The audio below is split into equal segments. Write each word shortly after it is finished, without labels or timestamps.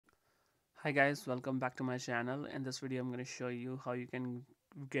Hi guys, welcome back to my channel. In this video I'm going to show you how you can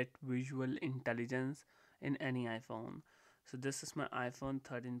get visual intelligence in any iPhone. So this is my iPhone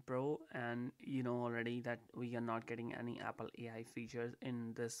 13 Pro, and you know already that we are not getting any Apple AI features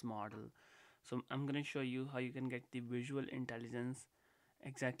in this model. So I'm going to show you how you can get the visual intelligence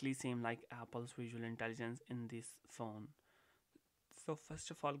exactly same like Apple's visual intelligence in this phone. So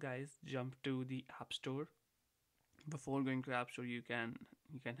first of all guys, jump to the App Store. Before going to App Store, you can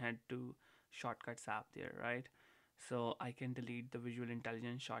head to shortcuts app there, right? So I can delete the visual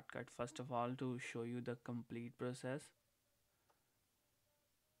intelligence shortcut first of all to show you the complete process.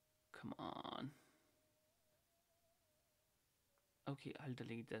 Come on. Okay, I'll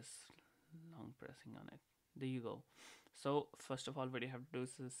delete this long pressing on it. There you go. So first of all, what you have to do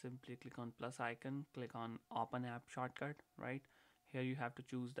is simply click on plus icon, click on open app shortcut, right? Here you have to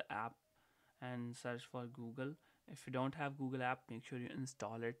choose the app and search for Google. If you don't have Google app, make sure you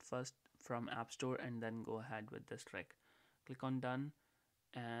install it first from App Store and then go ahead with this trick. Click on done,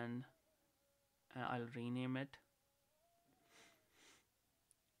 and I'll rename it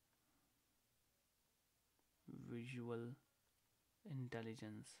visual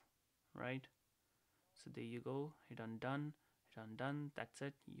intelligence, right? So there you go, hit on done, hit on done, that's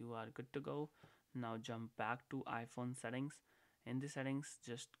it, you are good to go. Now jump back to iPhone settings. In the settings,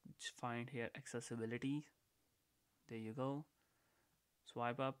 just find here accessibility. There you go,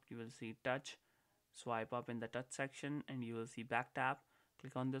 swipe up, you will see touch. Swipe up in the touch section and you will see back tap.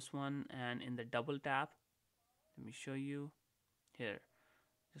 Click on this one, and in the double tap, let me show you here,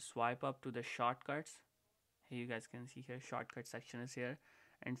 just swipe up to the shortcuts. Here you guys can see here shortcut section is here,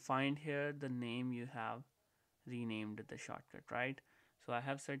 and find here the name you have renamed the shortcut, right? So I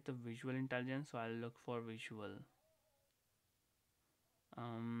have set the visual intelligence, so I'll look for visual.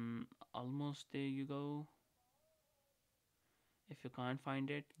 Almost there you go. If you can't find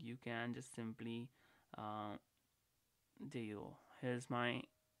it, you can just simply uh, there you go, here's my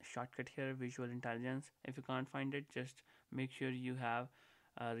shortcut here, visual intelligence. If you can't find it, just make sure you have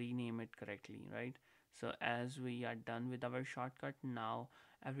rename it correctly, right? So as we are done with our shortcut, now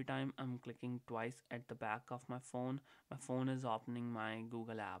every time I'm clicking twice at the back of my phone is opening my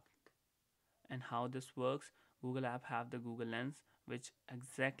Google app. And how this works, Google app have the Google lens, which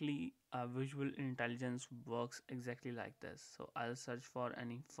exactly visual intelligence works exactly like this. So I'll search for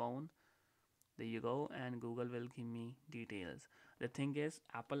any phone, there you go, and Google will give me details. The thing is,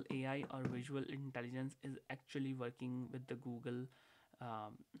 Apple AI or visual intelligence is actually working with the Google.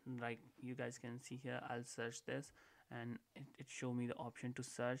 um, like you guys can see here, I'll search this, and it show me the option to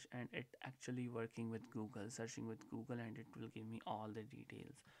search, and it actually working with Google, searching with Google, and it will give me all the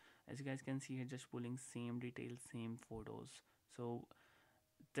details. As you guys can see here, just pulling same details, same photos. So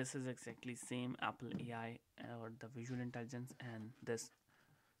this is exactly same Apple AI or the visual intelligence and this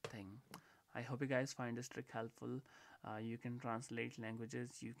thing. I hope you guys find this trick helpful. You can translate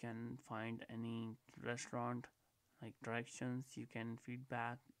languages, you can find any restaurant like directions, you can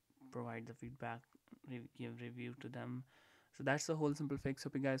feedback, provide the feedback, give review to them. So that's the whole simple fix.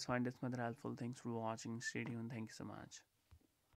 Hope you guys find this method helpful. Thanks for watching. Stay tuned. Thank you so much.